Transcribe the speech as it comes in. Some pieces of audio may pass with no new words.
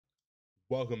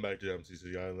Welcome back to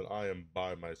MCC Island. I am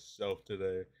by myself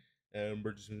today, and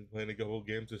we're just been playing a couple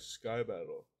games of Sky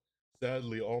Battle.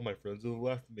 Sadly, all my friends have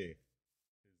left me. Isn't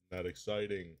that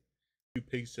exciting? Thank you,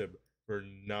 Pigstep, for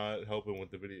not helping with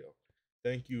the video.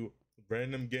 Thank you,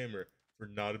 Random Gamer, for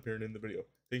not appearing in the video.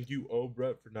 Thank you,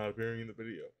 Brett, for not appearing in the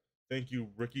video. Thank you,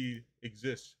 Ricky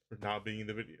Exists, for not being in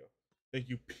the video. Thank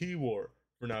you, P-War,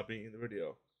 for not being in the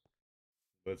video.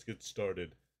 Let's get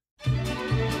started.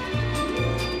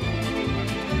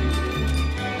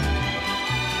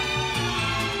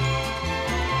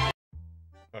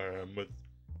 I'm with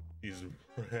these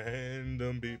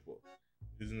random people.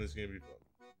 Isn't this gonna be fun?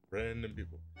 Random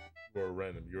people. You are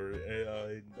random. You're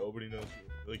AI. Nobody knows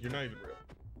you. Like, you're not even real.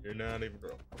 You're not even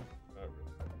real. Not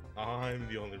real. I'm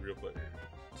the only real player.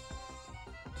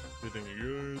 You think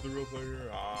you're the real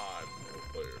player? I'm the real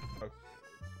player. Okay.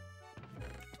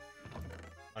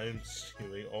 I am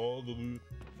stealing all the loot.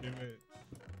 Teammates.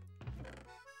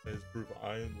 That is proof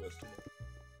I am the best teammate.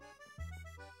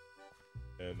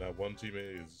 And that one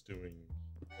teammate is doing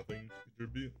nothing to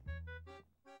contribute.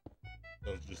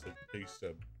 Sounds just like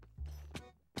Pigstep.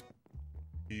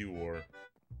 P-War.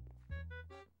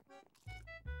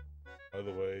 By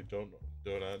the way, don't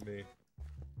at me.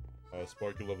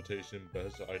 Sparky Levitation,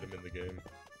 best item in the game.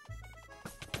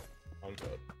 On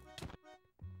God.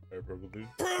 Alright, purple dude.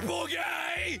 Purple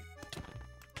guy!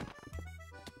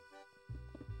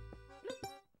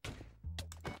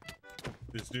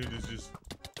 This dude is just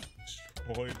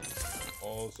destroying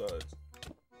all sides.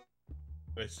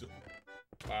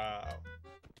 Wow.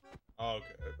 Oh,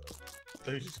 okay.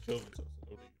 They just killed themselves.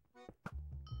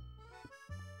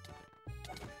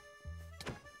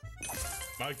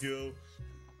 My kill.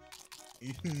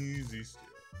 Easy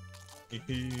steal.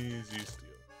 Easy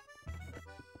steal.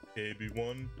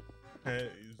 KB1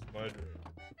 is my dream.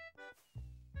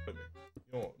 But you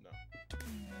don't know.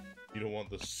 You don't want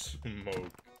the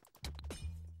smoke.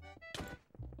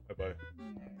 Bye bye.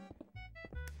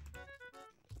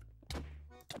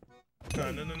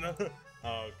 No.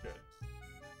 Oh, okay.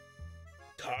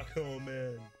 Taco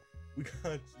Man. We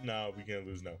can't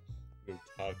lose now. We have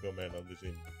Taco Man on the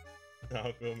team.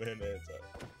 Taco Man anti.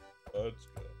 Let's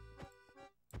go.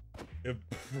 If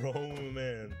Bro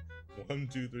Man 1,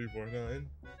 2, 3, 4, 9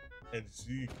 and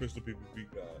see Crystal People beat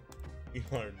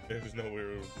God, there's no way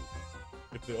we're able to.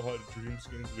 If they all had dream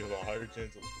skins, we have a higher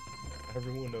chance of.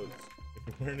 Everyone knows if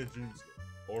you're wearing a dream skin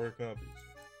or a copies,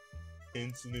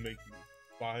 instantly make you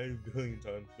 5 billion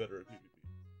times better at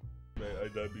PvP. Man, I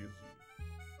died because of you.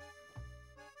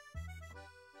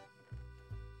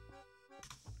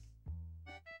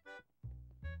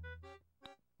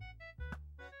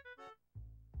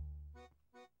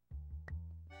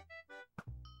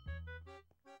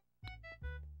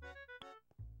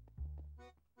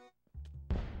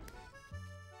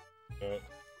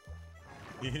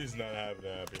 He's not having a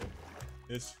happy end.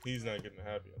 He's not getting a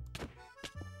happy end.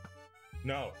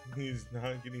 No, he's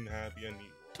not getting the happy end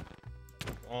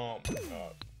either. Oh my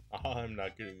God. I'm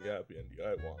not getting the happy ending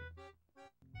I want.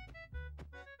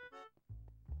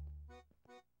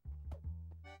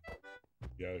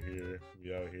 We out here.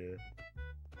 We out here.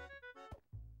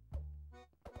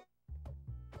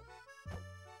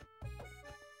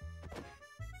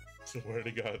 Swear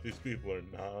to God, these people are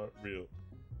not real.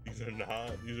 These are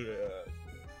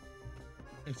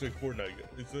it's like Fortnite.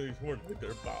 It's like Fortnite.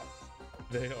 They're bots.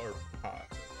 They are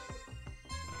bots.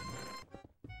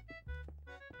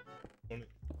 I'm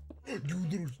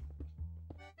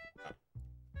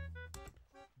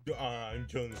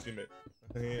killing this teammate.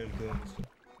 I am killing this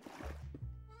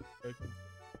teammate.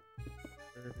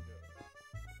 Where to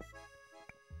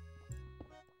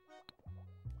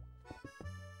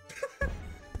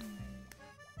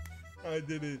go? I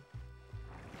did it.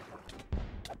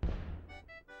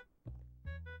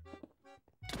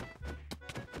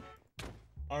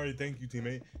 Alright, thank you,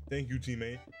 teammate. Thank you,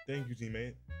 teammate. Thank you,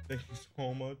 teammate. Thank you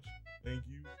so much. Thank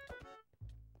you.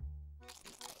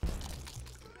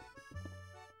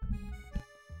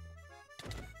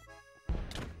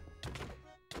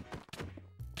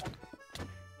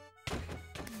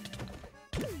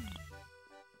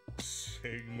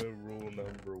 Sigma rule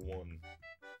number 1.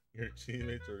 Your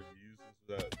teammates are useless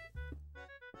without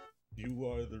you. You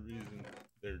are the reason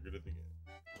they're good at the game.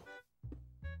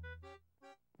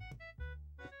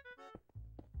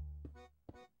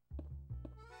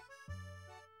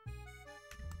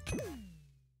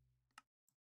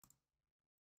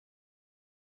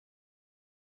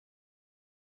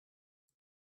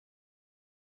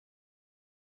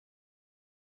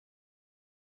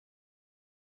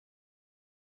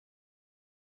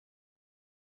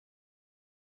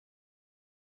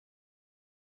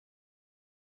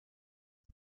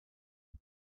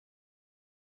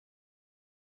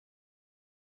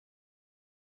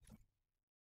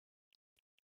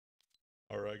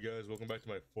 Alright guys, welcome back to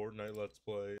my Fortnite Let's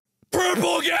Play.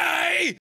 Purple guy!